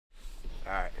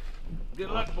Good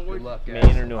luck, boys. Good luck, guys.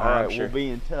 Maine or New All right, Hampshire. we'll be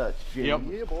in touch, Jimmy. Yep.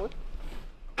 Yeah, boy.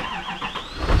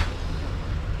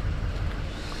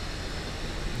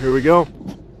 Here we go.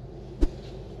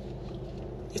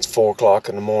 It's 4 o'clock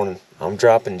in the morning. I'm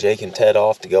dropping Jake and Ted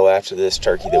off to go after this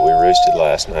turkey that we roosted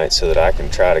last night so that I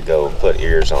can try to go and put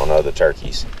ears on other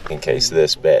turkeys in case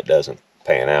this bet doesn't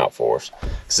pan out for us.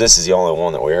 Because this is the only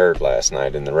one that we heard last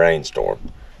night in the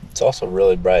rainstorm. It's also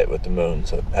really bright with the moon,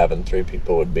 so having 3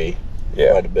 people would be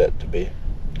quite a bit to be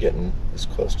getting as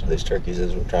close to these turkeys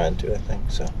as we're trying to, I think.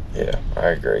 So Yeah, I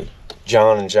agree.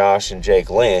 John and Josh and Jake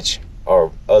Lynch are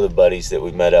other buddies that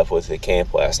we met up with at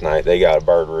camp last night. They got a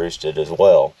bird roosted as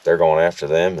well. They're going after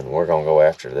them, and we're going to go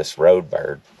after this road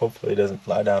bird. hopefully it doesn't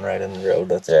fly down right in the road.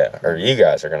 That's Or you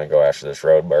guys are going to go after this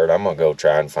road bird. I'm going to go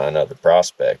try and find other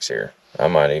prospects here. I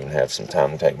might even have some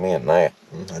time to take me a nap.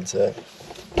 That's it.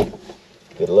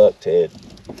 Good luck, Ted.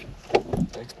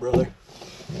 Thanks, brother.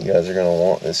 You guys are going to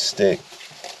want this stick.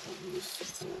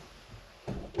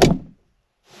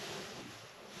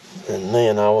 And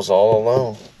then I was all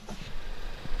alone.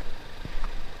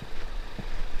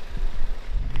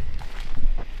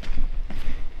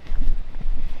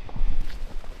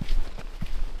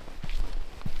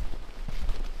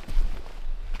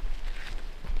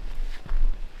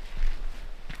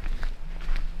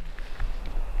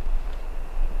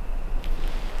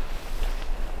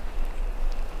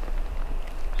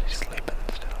 She's sleeping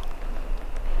still.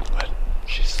 What?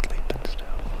 She's sleeping still.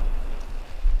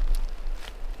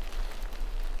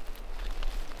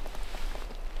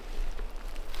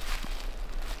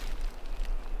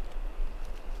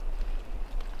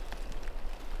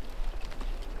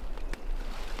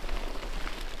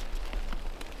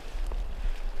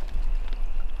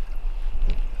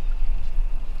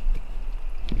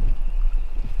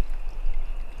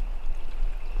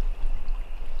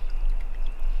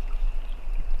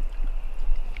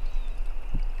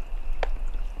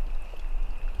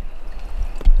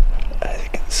 As you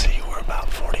can see, we're about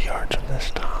 40 yards from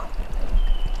this Tom.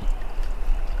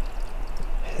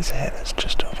 His head is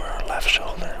just over our left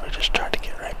shoulder. We just tried to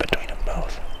get right between them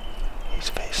both. He's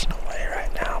facing away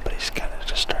right now, but he's kind of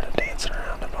just started dancing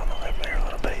around up on the limb there a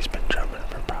little bit. He's been drumming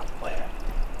for probably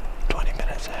 20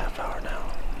 minutes, a half hour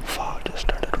now. Fog just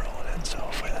started rolling in, so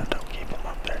hopefully that don't keep him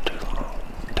up there too long.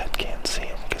 Ted can't see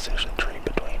him because there's a tree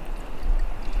between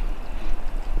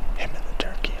him and the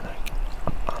turkey, and I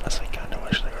honestly kind of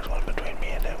wish there was one between me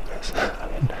and him because, I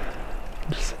mean,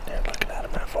 I'm just sitting there looking at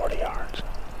him at 40 yards.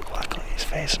 Luckily, he's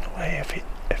facing away.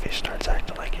 If he starts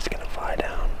acting like he's going to fly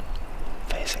down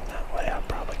facing that way, I'll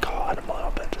probably call at him a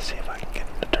little bit to see if I can get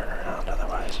him to turn around.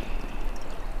 Otherwise,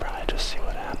 probably just see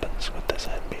what happens with this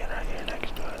end being right here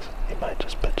next to us. He might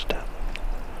just pitch down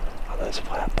on this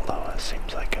flat below us.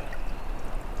 Seems like a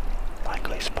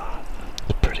likely spot.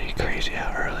 It's pretty crazy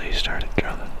how early he started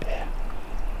drumming. Yeah.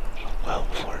 Well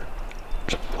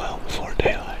before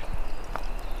daylight.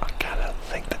 I kind of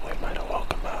think that we might have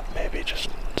woke him up, maybe just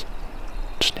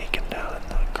sneaking down in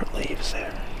the leaves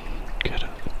there. Could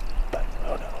have. But who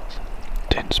knows?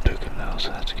 Didn't spook him though, so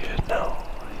that's good. No,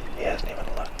 he hasn't even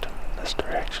looked in this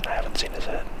direction. I haven't seen his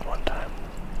head one time.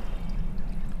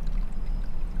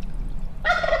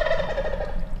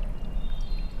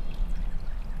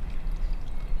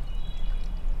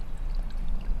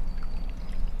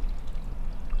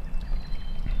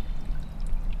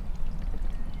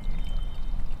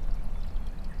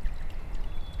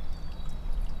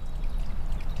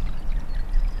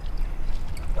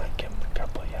 Might give him a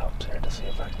couple yelps here to see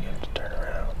if I can get him to turn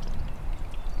around.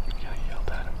 You yelled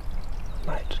at him.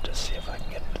 Might just see if I can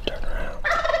get him to turn around.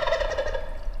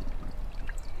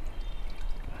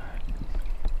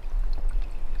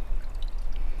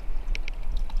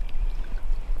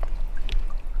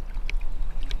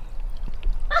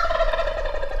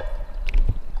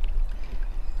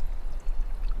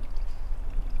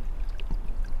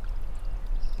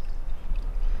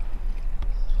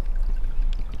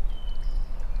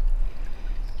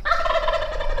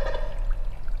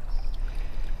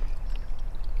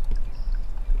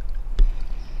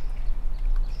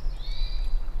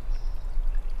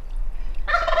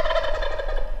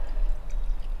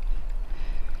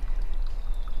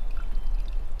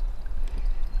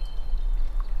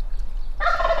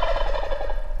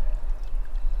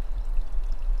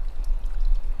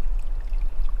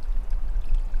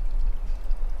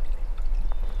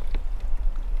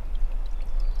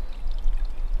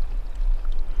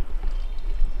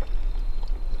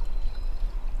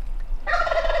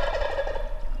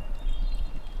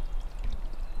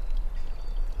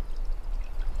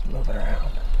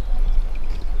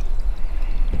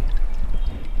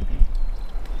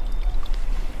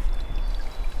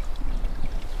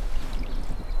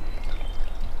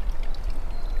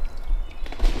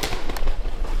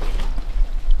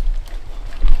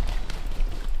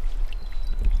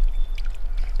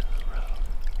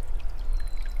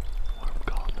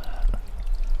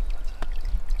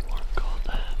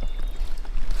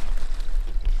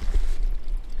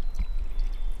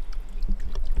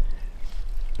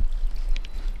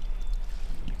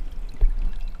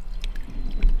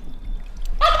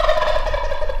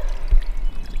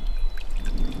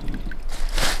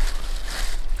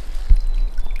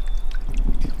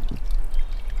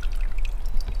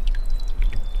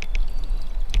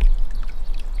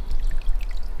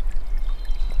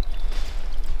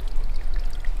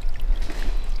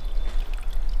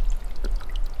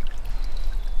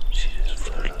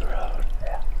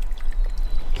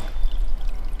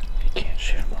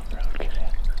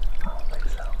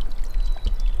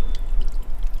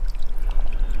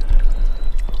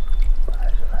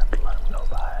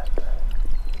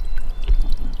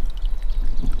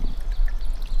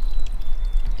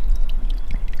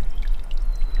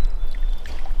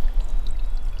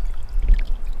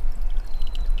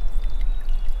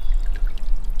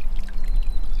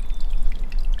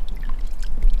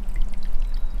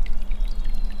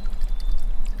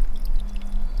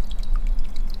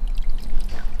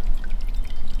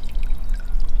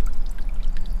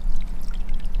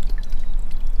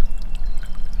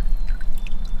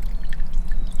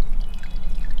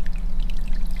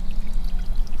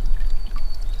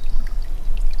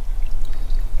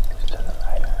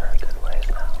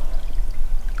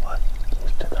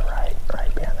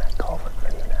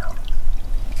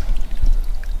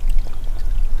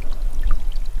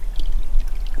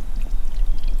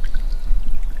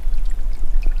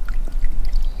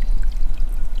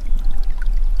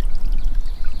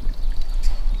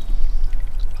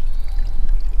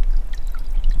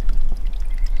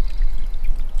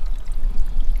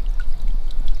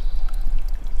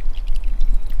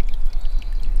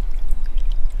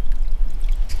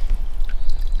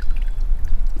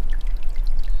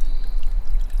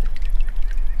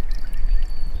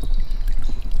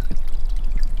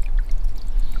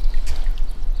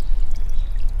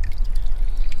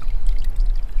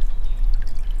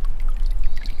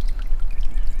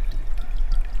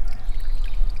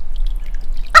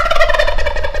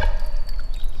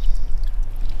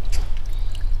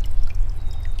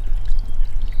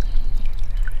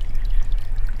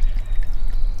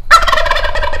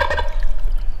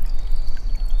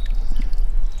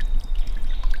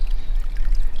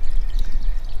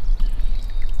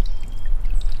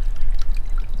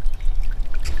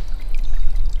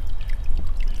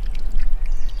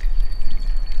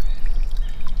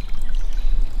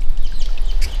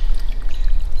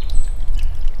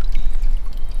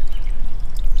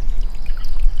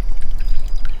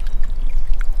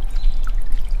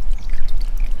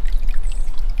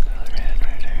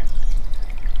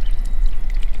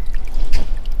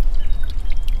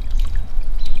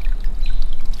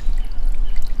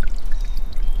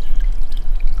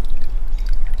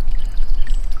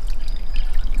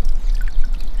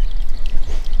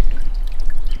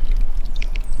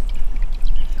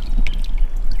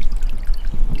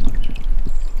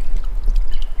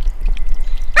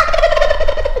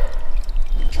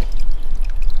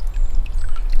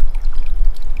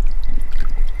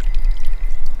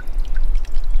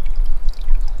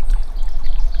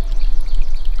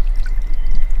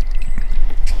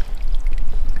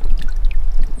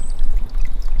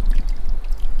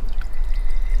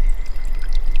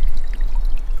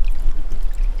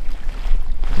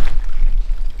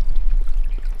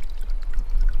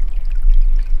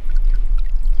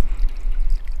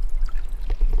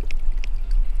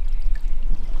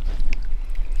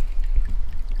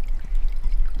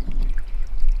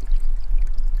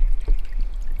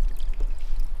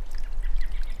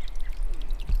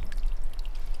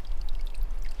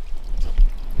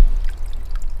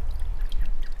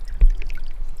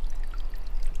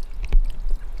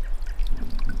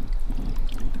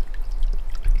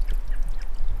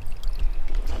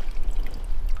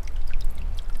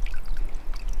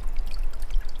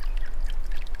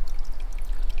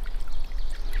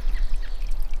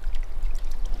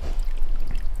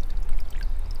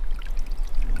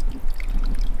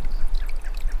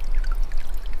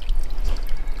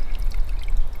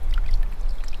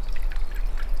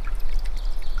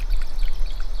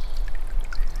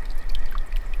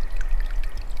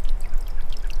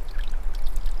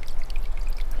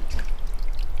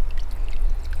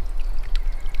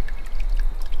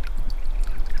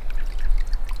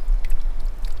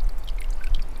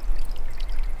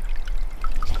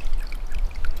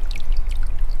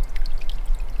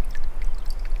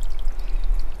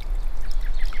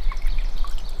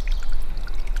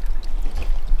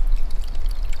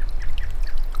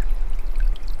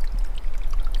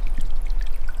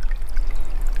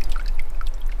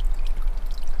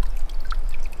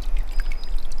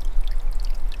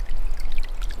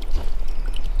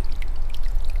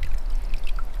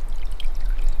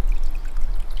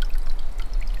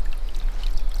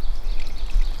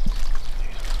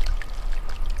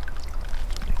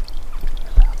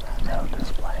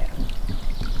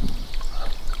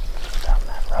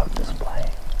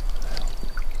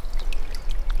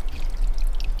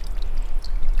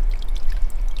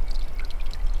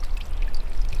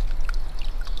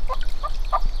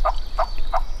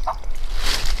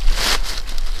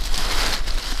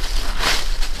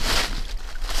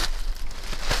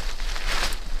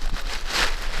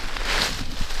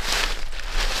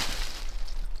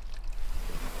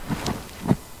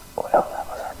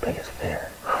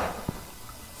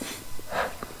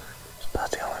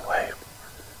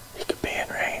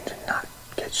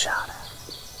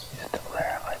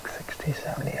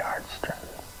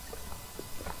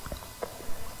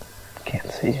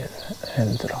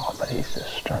 he's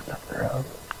just starting up the road,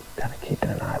 kind of keeping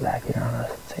an eye back here on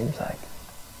us, it seems like.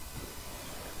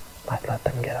 Might let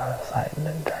them get out of sight and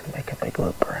then try to make a big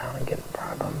loop around and get in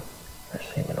front of them. They're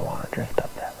seeming to want to drift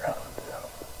up that road, so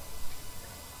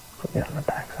if we get on the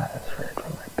backside of this ridge, we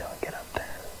might be able to get up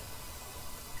there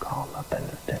and call them up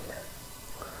into the timber.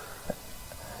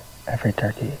 Every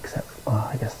turkey except, well,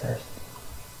 I guess there's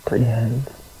 3 hens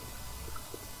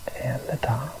and the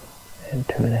tom, and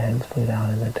 2 of the hens flew down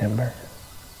in the timber,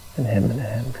 and him and the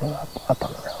hen flew up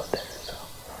on the road there, so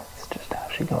it's just how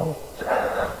she goes.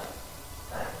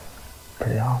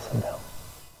 Pretty awesome though.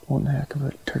 One heck of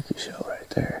a turkey show right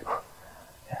there.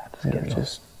 Yeah, They were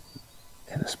just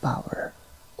in a spot where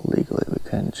legally we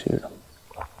couldn't shoot them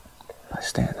by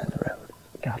standing in the road.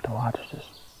 Got to watch just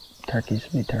turkeys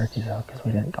be turkeys though, because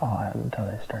we didn't call out until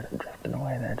they started drifting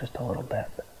away there just a little bit.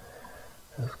 But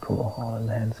it was cool. All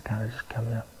the hens kind of just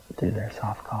coming up, do their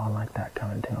soft calling like that,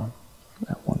 coming to them.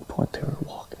 At one point they were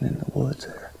walking in the woods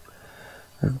there.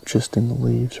 They're just in the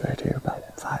leaves right here,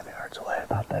 about 5 yards away. I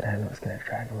thought that hen was going to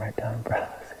drag them right down in front of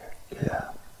us here.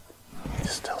 Yeah.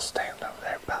 He's still standing over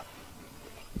there about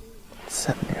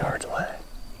 70 yards away.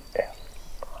 Yeah.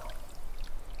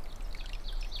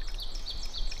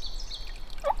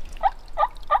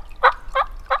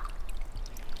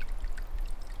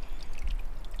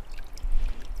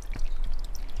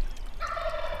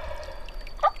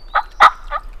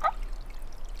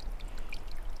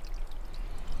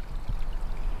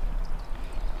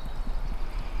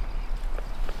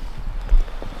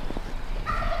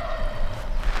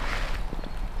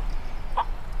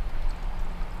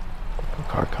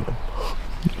 Car coming.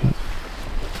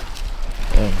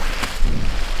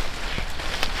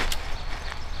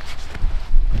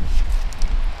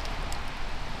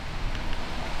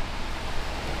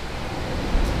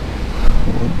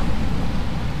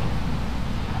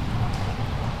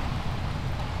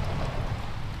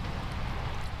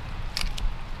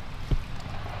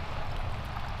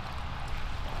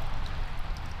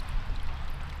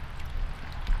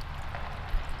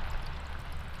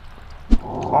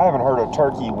 I haven't heard of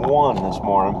turkey 1 this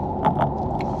morning.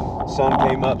 Sun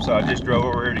came up, so I just drove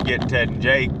over here to get Ted and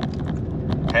Jake.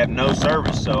 Have no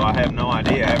service, so I have no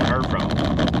idea. I haven't heard from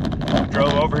them.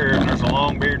 Drove over here, and there's a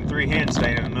long beard and 3 hens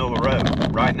staying in the middle of the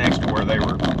road, right next to where they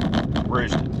were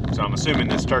roosted. So I'm assuming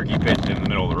this turkey pitched in the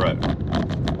middle of the road.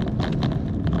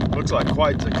 Looks like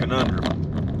quite the conundrum.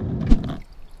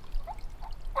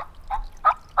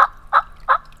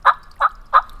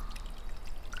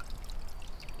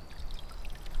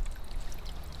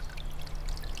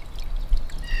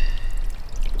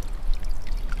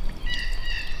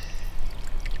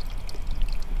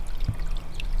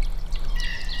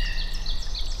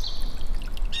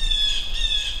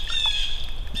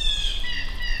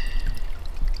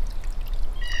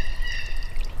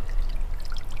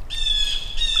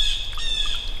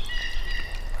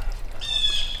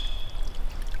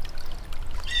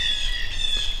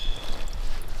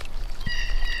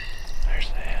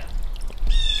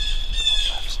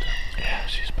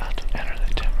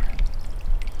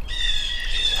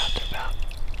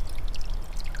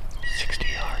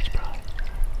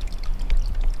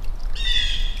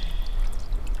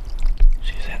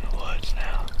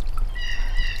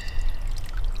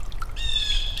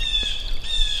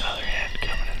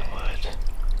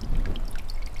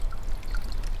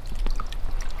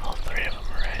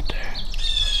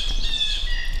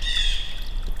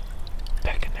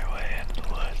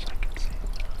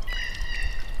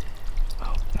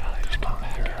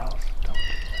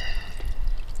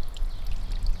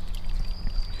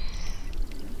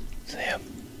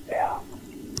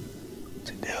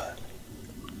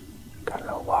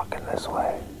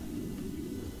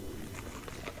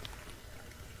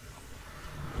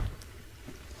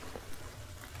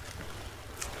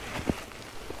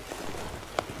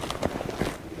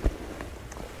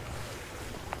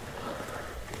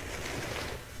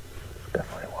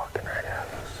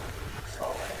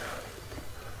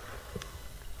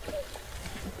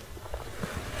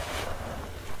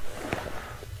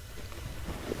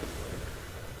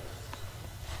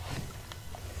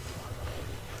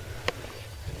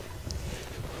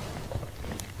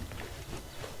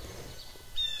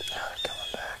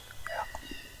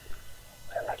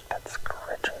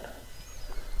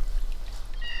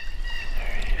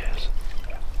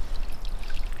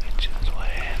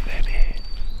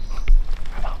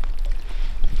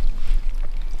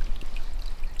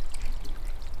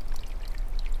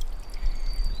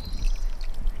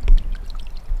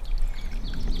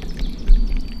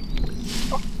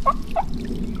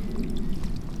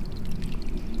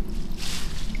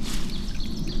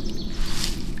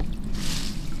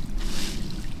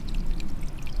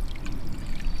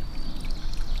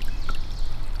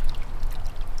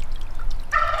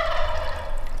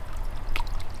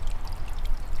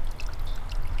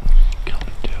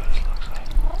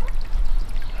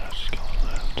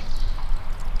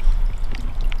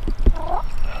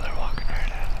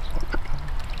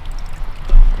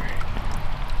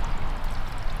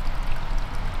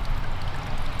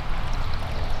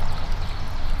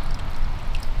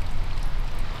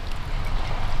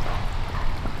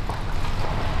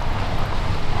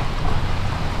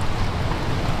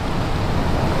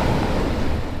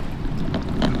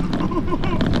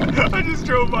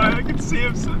 see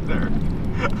him sit there.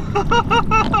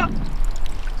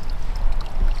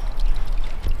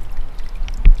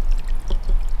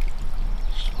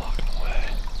 Just walking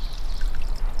away.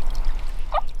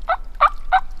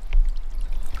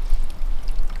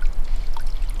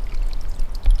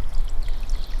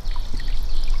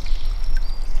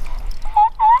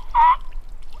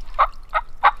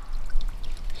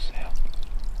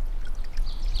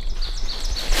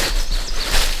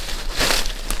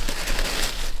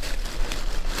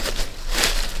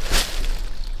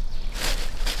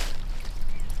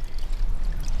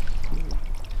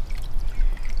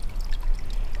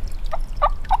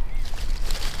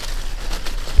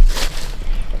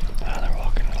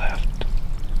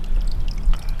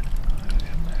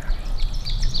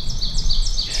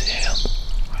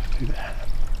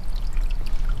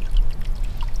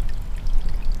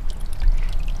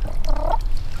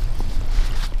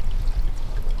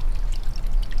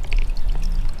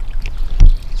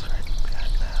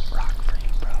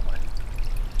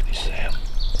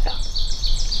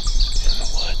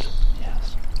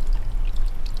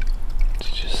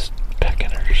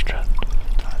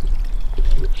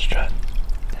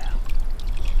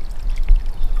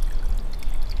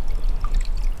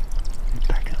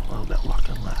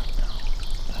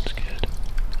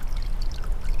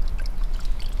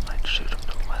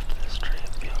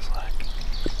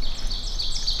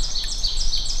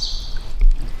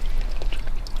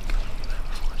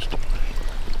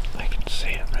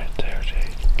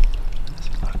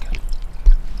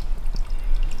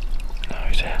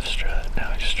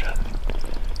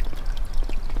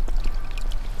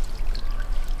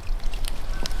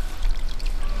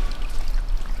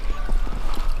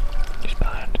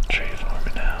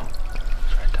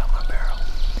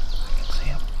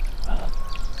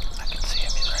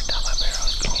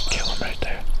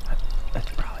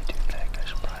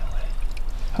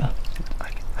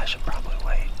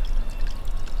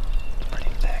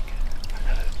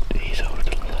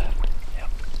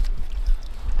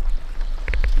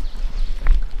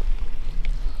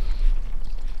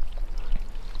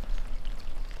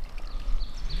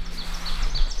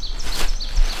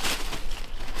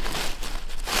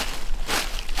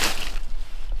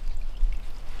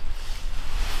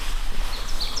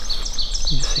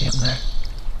 You see him there?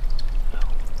 No.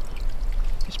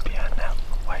 He's behind that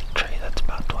white tree that's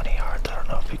about 20 yards. I don't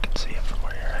know if you can see it from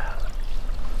where you're at.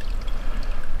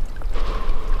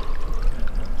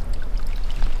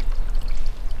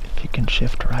 If you can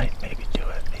shift right, maybe do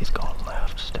it. He's going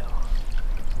left still.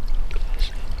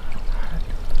 I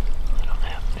don't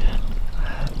have him.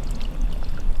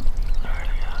 Alright,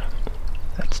 I got him.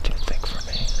 That's too thick for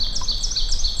me.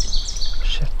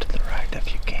 Shift to the right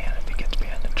if you can, if he gets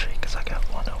behind the tree, because I got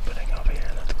one opening over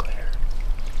here that's clear.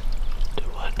 Do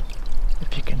what?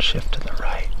 If you can shift to the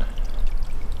right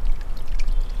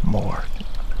more,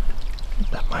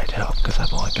 that might help, because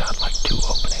I've only got like 2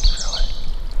 openings really.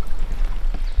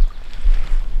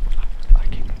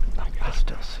 I got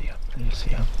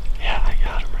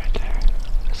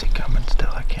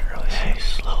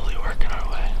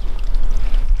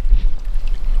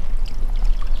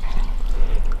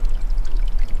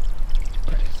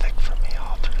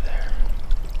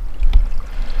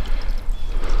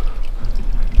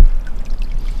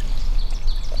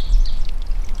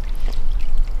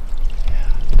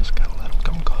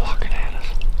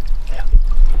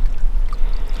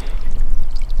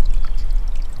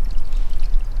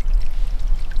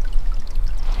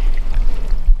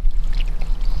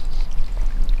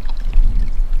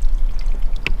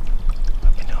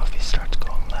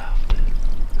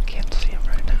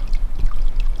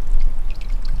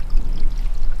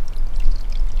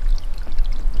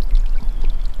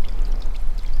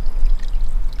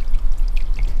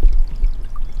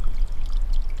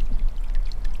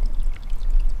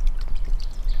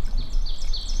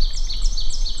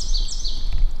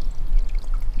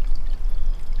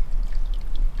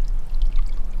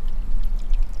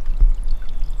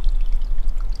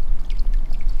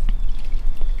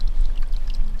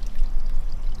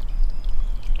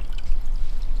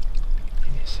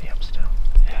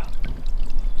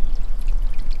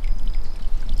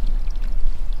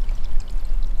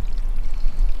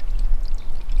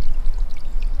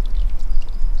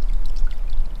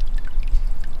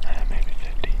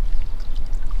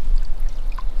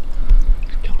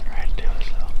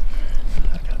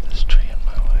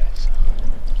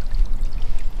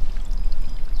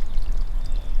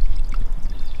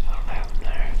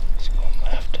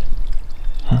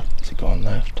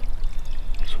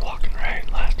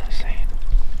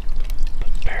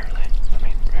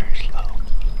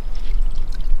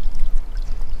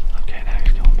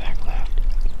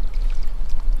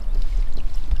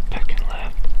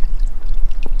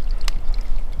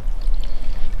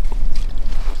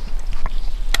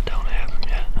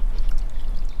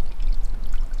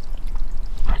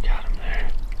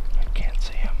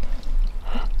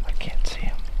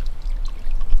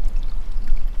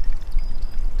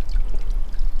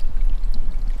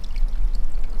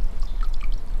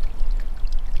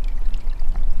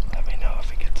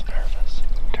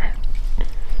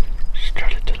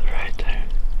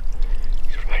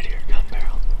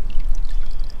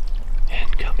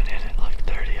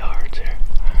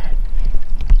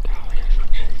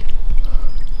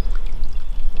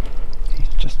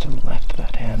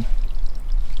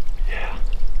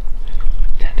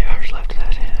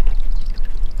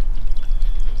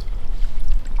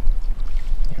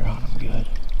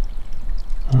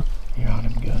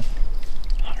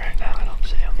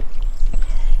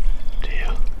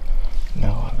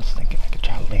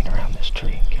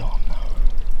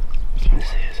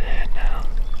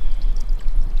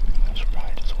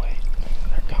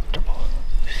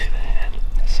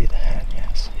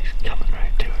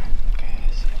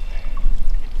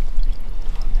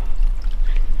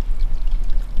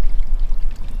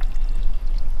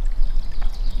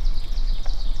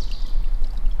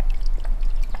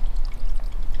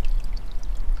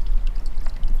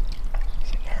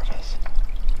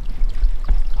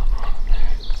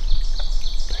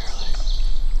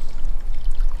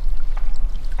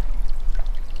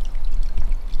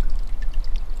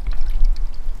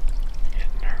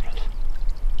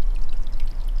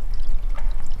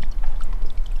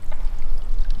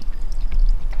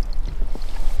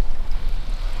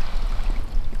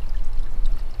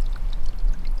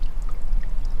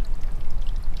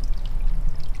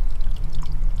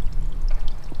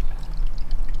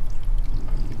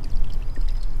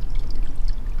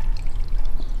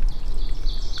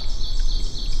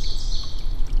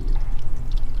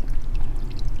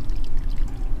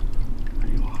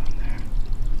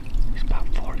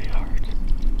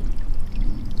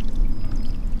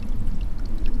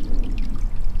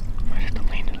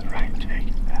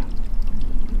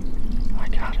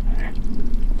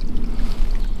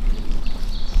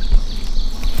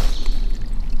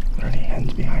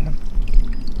hens behind him?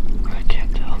 I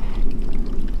can't tell.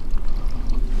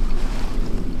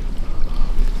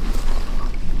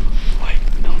 Wait,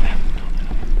 no them.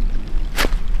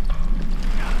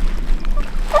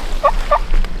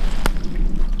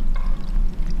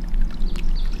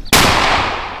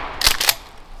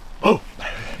 Oh!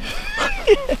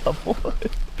 Yeah, boy.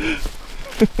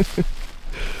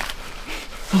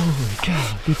 Holy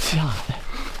cow, good shot.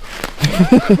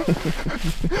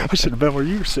 I should have been where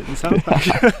you were sitting, sound like.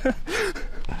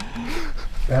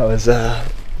 That was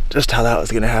just how that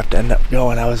was gonna have to end up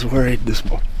going. I was worried this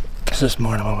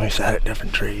morning when we sat at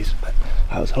different trees, but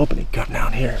I was hoping he'd come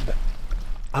down here. But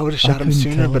I would have shot him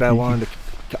sooner, but I wanted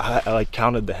to. I like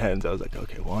counted the hens. I was like,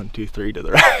 okay, 1, 2, 3 to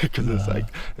the right, because it's like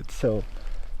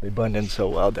they blend in so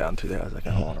well down through there. I was like,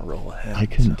 I don't want to roll a hen. I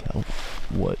couldn't tell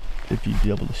if you'd be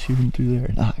able to shoot him through there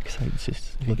or not, because I was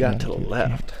just. He got to the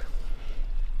left.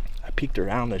 I peeked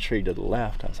around the tree to the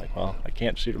left. I was like, well, I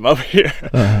can't shoot him over here.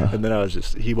 And then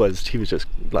he was just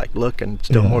like looking,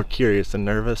 still more curious and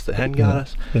nervous. The hen got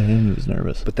us. The hen was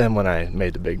nervous. But then when I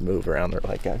made the big move around there,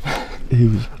 like he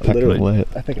was pecking away.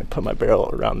 I think I put my barrel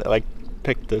around there, like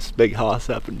picked this big hoss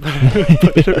up and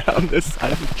put it around this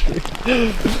side of the tree.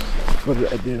 What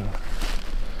did I do?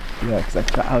 Yeah,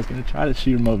 because I was going to try to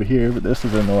shoot him over here, but this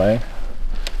was in the way.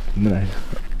 And then I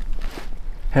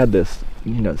had this,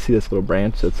 see this little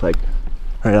branch that's like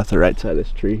right off the right side of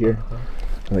this tree here.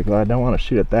 I'm like, well, I don't want to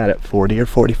shoot at that at 40 or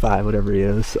 45, whatever he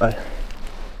is. So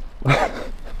Yeah,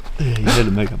 you had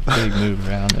to make a big move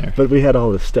around there. But we had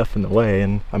all this stuff in the way,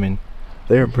 and I mean,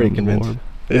 they were pretty convinced.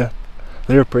 Yeah,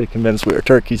 they were pretty convinced we were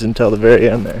turkeys until the very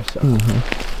end there. So.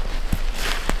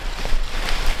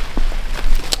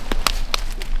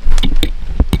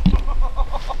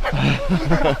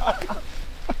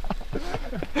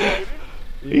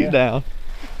 He's down.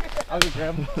 I'll just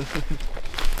grab him.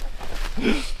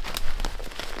 He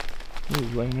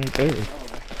was laying right there.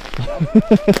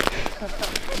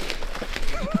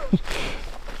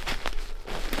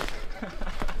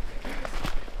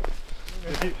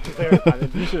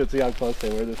 You should have seen how close they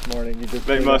were this morning.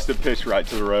 They must have pitched right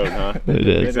to the road, huh? They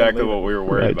did. Exactly what we were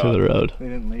worried about. Right to the road. They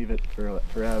didn't leave it for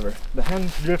forever. The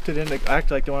hens drifted in,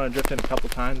 acted like they wanted to drift in a couple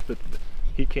times, but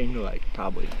he came to like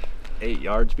probably 8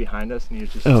 yards behind us, and he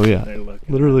was just sitting there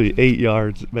looking. Literally 8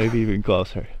 yards, maybe even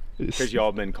closer. Because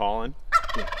y'all been calling?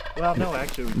 Yeah. Well, no,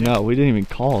 actually. We didn't even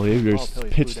call. They were just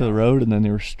pitched to the road, and then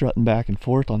they were strutting back and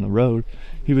forth on the road.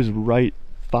 He was right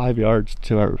 5 yards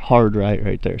to our hard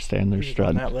right there, standing there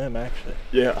strutting. On that limb, actually.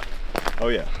 Yeah. Oh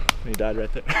yeah. He died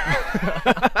right there.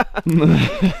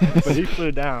 But he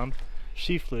flew down.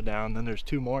 She flew down. Then there's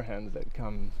 2 more hens that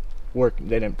come work.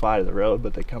 They didn't fly to the road,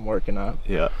 but they come working up.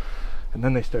 Yeah. And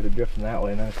then they started drifting that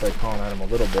way, and then I started calling at him a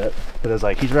little bit. But it was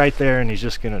like, he's right there, and he's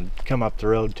just going to come up the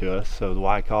road to us, so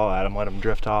why call at him, let him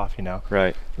drift off,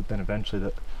 Right. But then eventually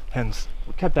the hens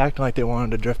kept acting like they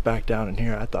wanted to drift back down in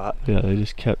here, I thought. Yeah, they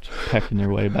just kept pecking their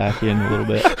way back in a little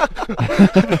bit.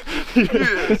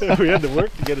 We had to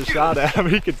work to get a shot at him.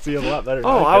 He could see a lot better than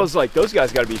I was like, those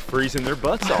guys got to be freezing their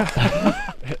butts off.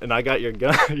 And I got your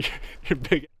gun, your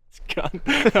big gun.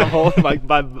 I'm holding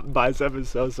my bicep is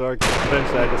so sore.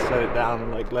 Eventually I just set it down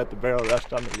and like let the barrel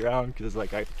rest on the ground, because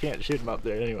like I can't shoot him up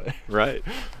there anyway. Right.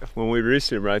 When we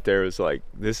roosted him right there, it was like,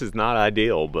 this is not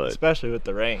ideal, but especially with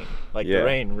the rain. Like the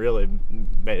rain really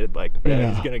made it like,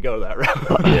 he's gonna go that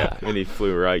route. Yeah, and he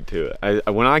flew right to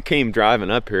it. When I came driving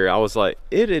up here, I was like,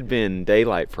 it had been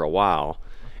daylight for a while.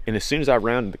 And as soon as I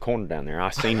rounded the corner down there, I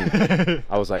seen him.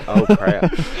 I was like, "Oh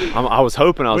crap!" I was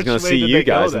hoping I was going to see you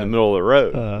guys in the middle of the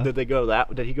road. Did they go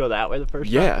that? Did he go that way the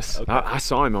first time? Yes. Okay. I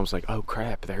saw him. I was like, "Oh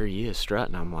crap! There he is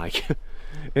strutting." I'm like,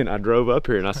 and I drove up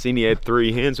here and I seen he had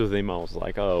 3 hens with him. I was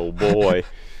like, "Oh boy!"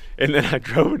 And then I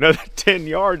drove another 10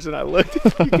 yards and I looked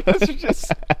at you guys are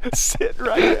just sitting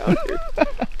right down here,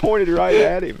 pointed right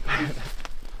at him.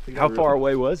 How far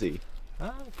away was he?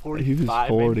 45, he was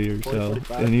 40 or so,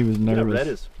 45. And he was nervous. Read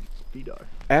his speedar.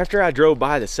 After I drove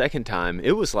by the second time,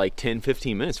 it was like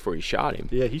 10-15 minutes before he shot him.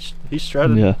 Yeah, he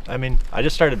strutted. Yeah. I mean, I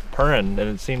just started purring, and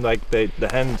it seemed like the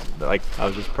hens, like I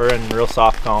was just purring, real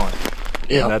soft calling.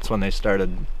 Yeah. And that's when they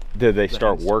started. Did they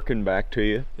start working back to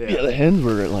you? Yeah, the hens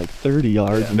were at like 30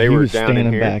 yards, and they he were was down standing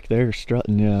in here? back there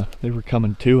strutting. Yeah, they were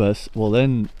coming to us. Well,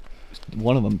 then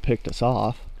one of them picked us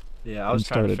off. Yeah, I was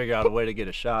trying to figure out a way to get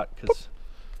a shot, because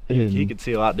And he could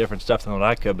see a lot different stuff than what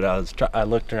I could, but I was trying to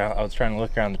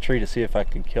look around the tree to see if I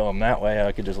could kill him that way.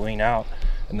 I could just lean out,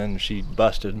 and then she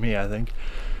busted me, I think.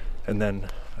 And then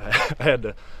I had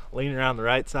to lean around the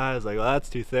right side. I was like, well, that's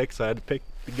too thick, so I had to pick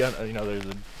the gun. You know, there's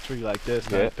a tree like this,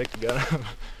 and I had to pick the gun up.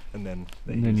 and then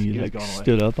you was like going away.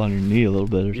 stood up on your knee a little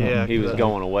bit or something. Yeah, He was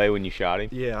going away when you shot him?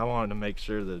 Yeah, I wanted to make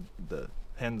sure that the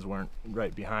hens weren't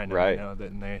right behind him. Right. You know,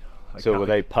 and they. So were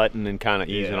they putting and kind of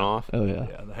easing off? Oh yeah.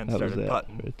 Yeah, the hens That was started that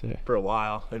putting right there. for a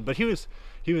while, but he was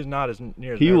not as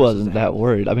near. As He nervous wasn't as the that hens.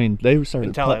 worried. I mean, they started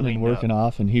Until I putting and leaned working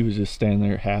off, and he was just standing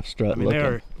there half strut I mean,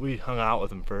 looking. we hung out with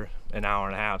them for an hour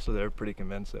and a half, so they were pretty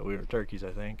convinced that we were turkeys.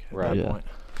 I think at Right. that Yeah. point.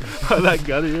 That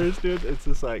gun of yours, dude, it's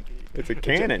just like It's a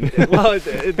cannon. well, it's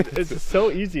just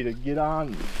so easy to get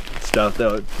on stuff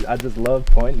though. I just love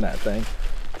pointing that thing.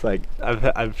 It's like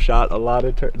I've shot a lot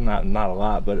of not a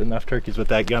lot, but enough turkeys with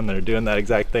that gun that are doing that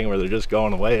exact thing where they're just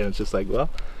going away, and it's just like, well,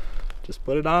 just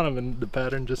put it on them, and the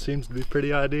pattern just seems to be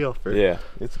pretty ideal for. Yeah,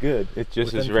 it's good. It just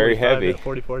is within very 45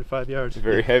 heavy. 45 yards. It's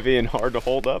very heavy and hard to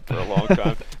hold up for a long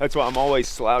time. That's why I'm always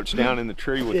slouched down in the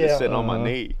tree with it Yeah. sitting on my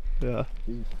knee. Yeah.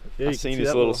 Yeah, I you seen can see his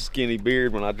that little skinny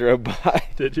beard when I drove by.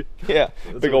 Did you? Yeah,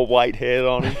 That's big what- old white head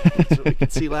on him. That's what we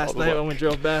could see last I was night like- when we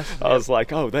drove past. I was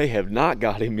like, oh, they have not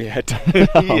got him yet.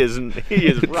 He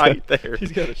is right there.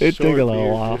 He's got a It short took a little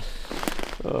beard. while.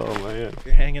 Oh man.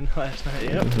 You're hanging last night.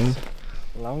 Yep. Mhm.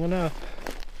 Long enough.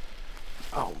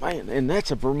 Oh man, and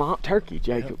that's a Vermont turkey,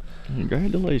 Jacob.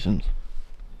 Congratulations.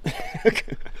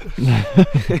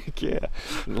 Yeah,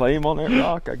 lay him on that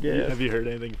rock, I guess. Have you heard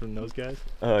anything from those guys?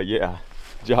 Yeah,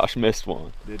 Josh missed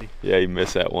one. Did he? Yeah, he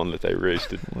missed that one that they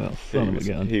roosted. Well, son of a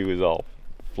gun. He was all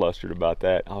flustered about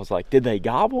that. I was like, did they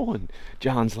gobble? And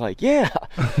John's like, yeah,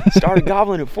 started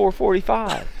gobbling at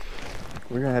 4:45.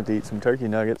 We're gonna have to eat some turkey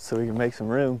nuggets so we can make some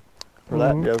room for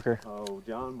Mhm. that joker. Oh,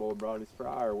 John boy brought his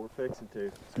fryer. We're fixing to.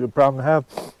 It's a good problem to have.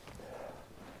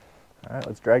 All right,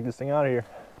 let's drag this thing out of here.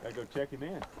 Gotta go check him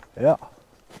in. Yeah.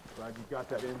 Glad you got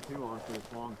that M2 on for this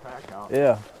long pack out.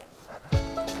 Yeah.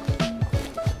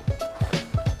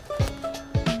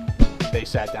 They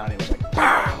sat down and it was like,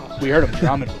 pow! We heard him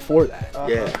drumming before that.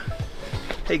 Yeah.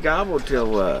 He gobbled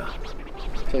till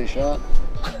Till you shot.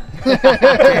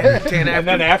 10 And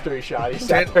then after he shot, he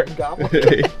sat there and gobbled.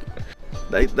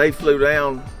 They flew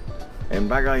down, and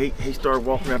by God, he started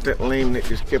walking out that limb, and it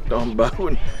just kept on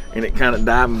bowing, and it kind of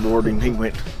diving boarded him. He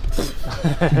went,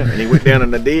 and he went down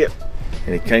in the dip,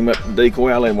 and he came up the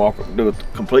decoy alley and walked, do a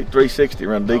complete 360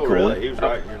 around the decoy. Oh, really? He was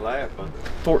right in your lap, huh?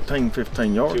 14,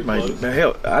 15 yards, Too maybe. close? The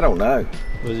hell, I don't know.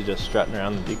 Was he just strutting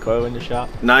around the decoy when you shot?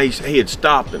 No, he had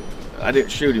stopped him. I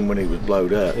didn't shoot him when he was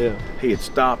blowed up. Yeah. He had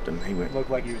stopped him. He went, Looked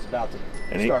like he was about to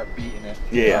And he- start beating it.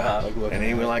 yeah. like looking And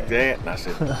he at went it. like that, and I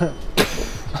said,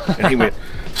 and he went,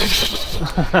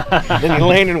 then he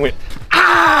landed and went,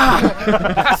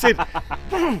 ah! I said,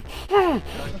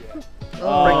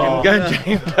 freaking gun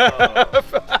jammed up.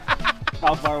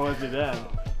 How far was he then?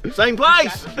 Same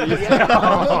place. Sit there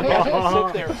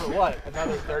for what?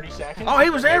 Another 30 seconds? Oh, he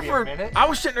was there Maybe a for, minute? I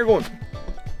was sitting there going,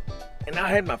 and I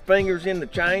had my fingers in the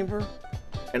chamber,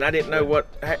 and I didn't know what,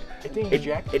 It didn't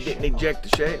eject the it didn't shell. eject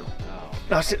the shell.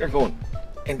 And I was sitting there going,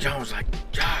 and John was like,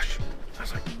 Josh, I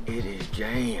was like, it is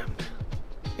jammed.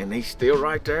 And he's still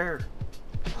right there.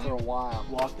 For a while.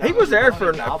 He was there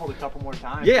for, Gobbled a couple more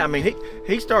times. yeah, I mean,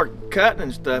 he started cutting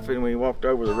and stuff, and when he walked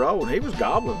over the road, he was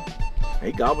gobbling.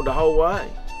 He gobbled the whole way.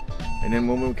 And then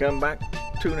when we come back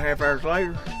 2.5 hours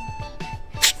later,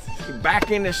 he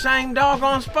back in the same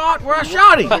doggone spot where I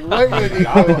shot him.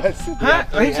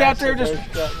 Huh? He's out there just,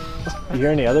 You hear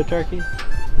any other turkeys?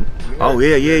 oh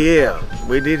yeah.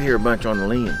 We did hear a bunch on the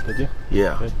limb. Did you?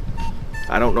 Yeah. Good.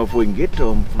 I don't know if we can get to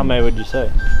them. How many would you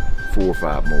say? 4 or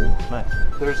 5 more.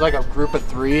 There's like a group of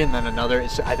 3 and then another.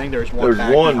 I think there's one There's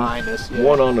back one, behind us. Yeah.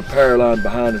 one on the power line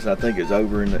behind us. I think it's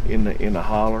over in the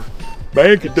holler.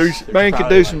 Man could do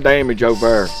probably some damage over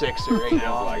there, 6 or 8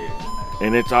 long.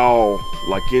 and it's all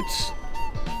like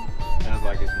Sounds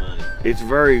like it's money. it's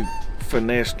very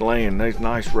finessed land. There's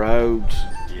nice roads.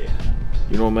 Yeah.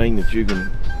 You know what I mean? That you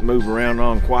can move around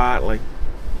on quietly.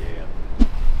 Yeah.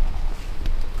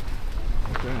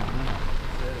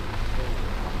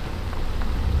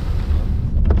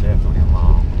 Definitely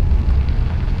long.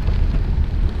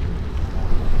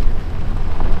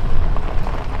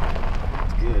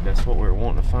 That's good. That's what we were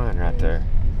wanting to find right there.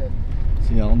 Is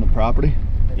he on the property?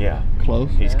 Yeah.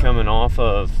 Close? He's coming off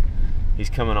of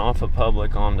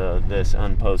public onto this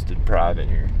unposted private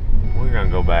here. We're gonna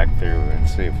go back through and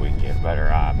see if we can get a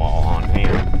better eyeball on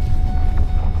him.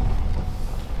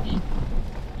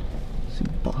 Is he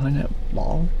behind that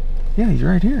wall? Yeah, he's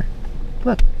right here.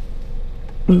 Look.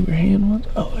 Move your hand once.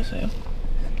 Oh, I see him.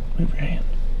 Move your hand.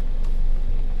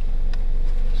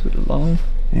 Is it long?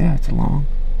 Yeah, it's long.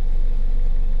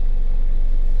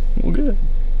 Well, good.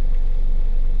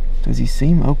 Does he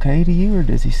seem okay to you, or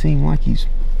does he seem like he's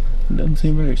Doesn't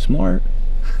seem very smart.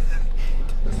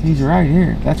 He's right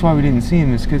here. That's why we didn't see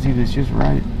him, is because he was just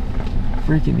right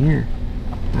freaking here.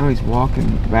 Now he's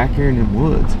walking back here in the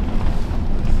woods.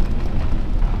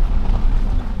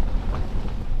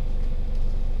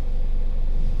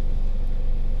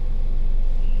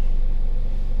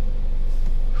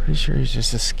 Pretty sure he's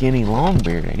just a skinny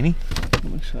longbeard, ain't he?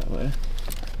 Looks that way.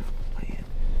 Man.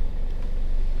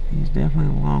 He's definitely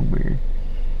a longbeard.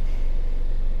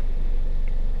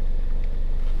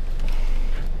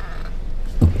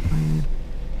 Man.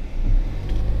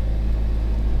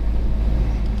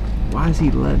 Why is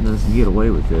he letting us get away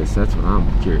with this? That's what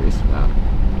I'm curious about.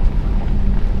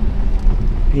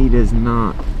 He does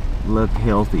not look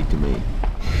healthy to me.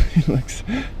 He looks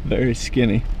very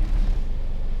skinny.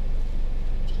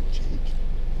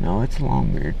 No, it's a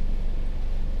longbeard.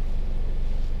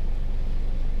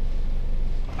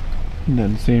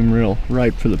 Doesn't seem real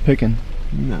ripe for the picking.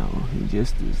 No, he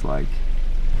just is like...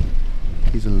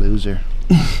 He's a loser.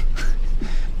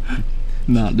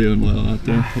 Not doing well out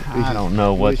there. I don't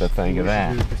know what to think of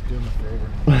that.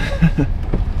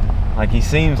 Like, he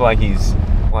seems like he's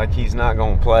not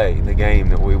gonna play the game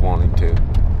that we want him to.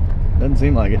 Doesn't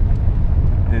seem like it.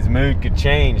 His mood could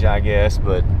change, I guess,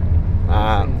 but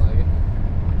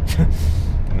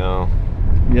no.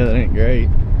 Yeah, that ain't great.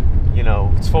 You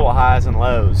know, it's full of highs and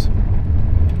lows.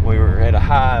 We were at a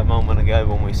high a moment ago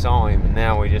when we saw him, and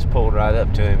now we just pulled right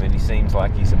up to him, and he seems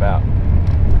like he's about...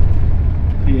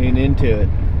 He ain't into it.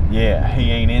 Yeah,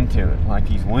 he ain't into it. Like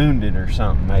he's wounded or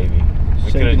something, maybe.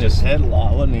 We could Shaking have his just... head a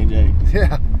lot, wasn't he, Jake?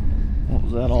 Yeah. What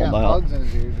was that all He's got about? bugs in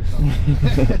his ears or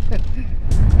something.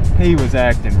 He was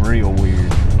acting real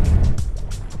weird.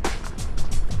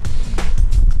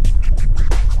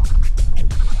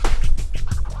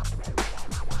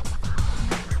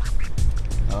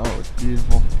 Oh, it's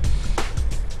beautiful.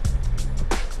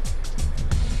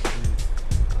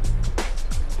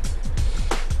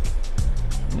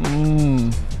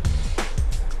 Mmm.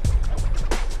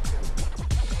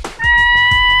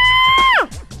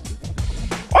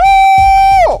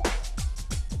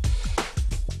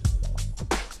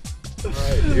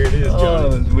 Here it is, Oh,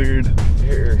 that was weird.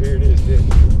 Here it is, dude.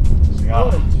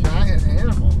 What a giant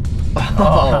animal.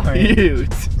 Oh, huge.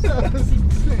 That was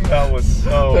insane. That was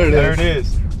so... There it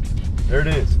is. There it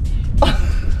is.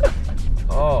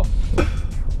 Oh.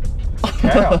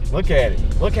 Cow, look at it.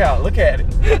 Look at it.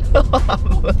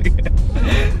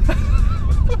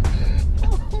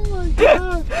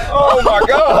 Oh my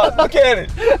God, look at it.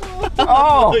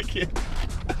 Oh. Look at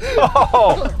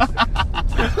Oh.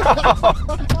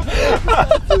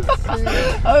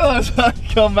 I thought it was going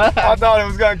to come back. I thought it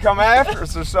was going to come after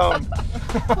us or something.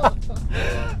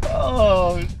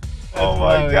 Oh, Oh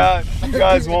my God, you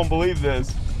guys won't believe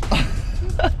this.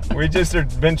 We just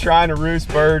have been trying to roost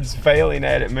birds, failing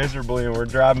at it miserably, and we're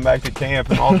driving back to camp,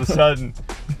 and all of a sudden,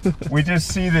 we just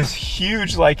see this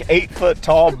huge, like 8-foot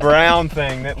tall brown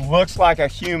thing that looks like a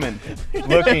human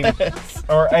looking,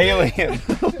 or alien.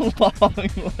 long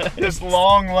legs. Just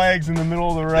long legs in the middle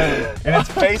of the road, and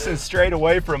it's facing straight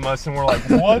away from us, and we're like,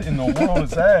 what in the world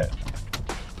is that?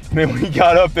 And then we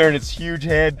got up there, and its huge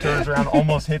head turns around,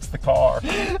 almost hits the car.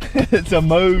 It's a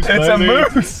moose. It's baby. a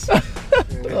moose.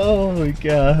 Oh my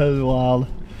God, that was wild.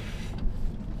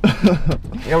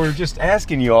 Yeah, we were just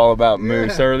asking you all about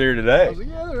moose earlier I today. was like,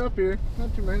 yeah, they're up here.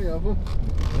 Not too many of them.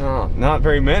 No, not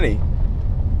very many.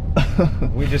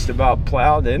 We just about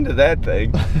plowed into that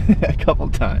thing. A couple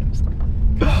times.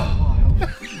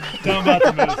 Tell him about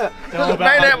the moose. Tell him about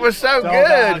Man, that was so tell him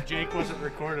about how good. Jake wasn't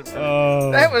recorded.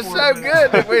 That was so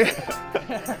good that we.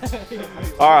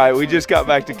 All right, we just got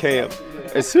back to camp.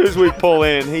 As soon as we pull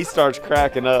in, he starts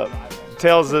cracking up.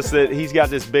 Tells us that he's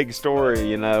got this big story,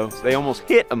 you know. They almost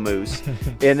hit a moose,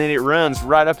 and then it runs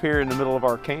right up here in the middle of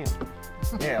our camp.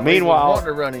 Yeah, Meanwhile- we wanted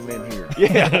to run him in here.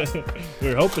 Yeah. We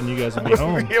were hoping you guys would be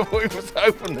home. Yeah, we was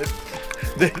hoping that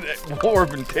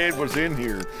Warb and Ted was in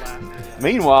here.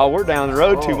 Meanwhile, we're down the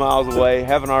road 2 miles away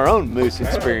having our own moose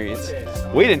experience.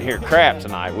 We didn't hear crap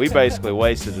tonight. We basically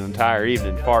wasted an entire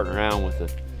evening farting around with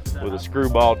a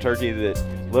screwball turkey that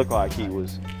looked like he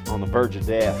was on the verge of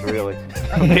death, really.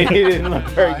 I mean, he didn't look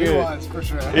very He good. was, for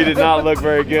sure. He did not look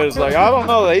very good. It's like, I don't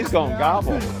know that he's going to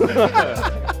gobble.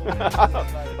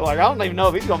 Like, I don't even know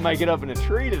if he's going to make it up in a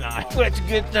tree tonight. Well, it's a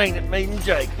good thing that me and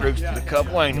Jake roosted a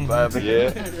couple, ain't it, Bubby?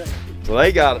 Yeah. So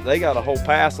they got a whole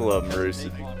passel of them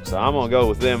roosted. So I'm gonna go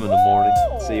with them in the morning,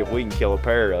 see if we can kill a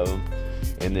pair of them,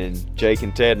 and then Jake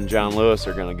and Ted and John Lewis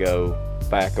are gonna go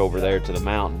back over there to the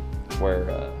mountain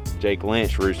where Jake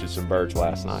Lynch roosted some birds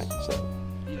last night. So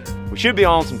we should be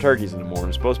on some turkeys in the morning.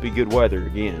 It's supposed to be good weather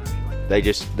again.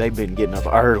 They've been getting up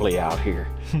early out here.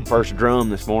 First drum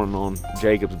this morning on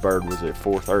Jacob's bird was at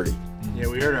 4:30. Yeah,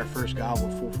 we heard our first gobble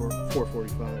at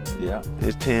 4:45. Yeah,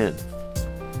 it's 10.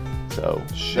 So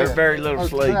There's very little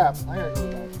sleep. Crap. I gotta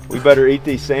go back. we better eat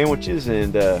these sandwiches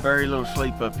and Very little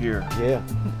sleep up here. yeah,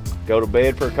 go to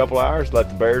bed for a couple hours, let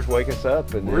the bears wake us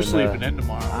up, and We're then, sleeping in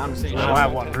tomorrow. We don't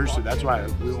have one roosted. That's why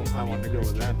I wanted to go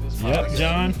with that. Yep,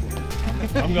 John.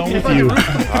 I'm going with you. All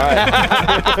right,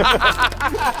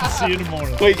 See you in the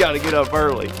morning. we got to get up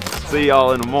early. See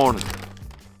y'all in the morning.